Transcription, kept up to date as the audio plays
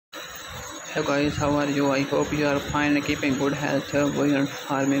Hello guys, how are you? I hope you are fine and keeping good health. We are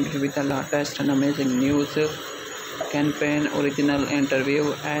farming with the latest and amazing news campaign. Original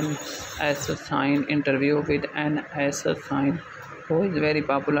interview n.SSign interview with n.SSign, who is very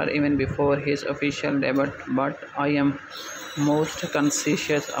popular even before his official debut. But I am most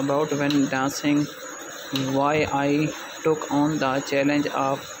conscious about when dancing. Why I took on the challenge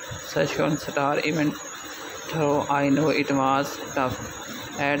of such a star event, though I know it was tough.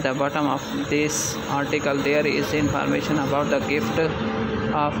 At the bottom of this article, there is information about the gift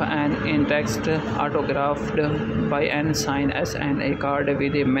of an in-text autographed by n.SSign and a card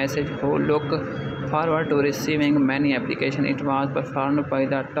with a message who look forward to receiving many applications. It was performed by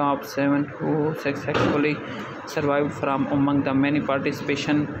the top 7 who successfully survived from among the many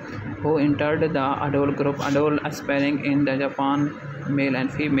participants who entered the Idol group. Idol aspiring in the Japan, male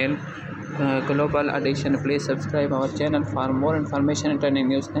and female global edition. Please subscribe our channel for more information and trending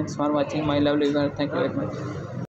news. Thanks for watching my lovely viewers. Thank you very much.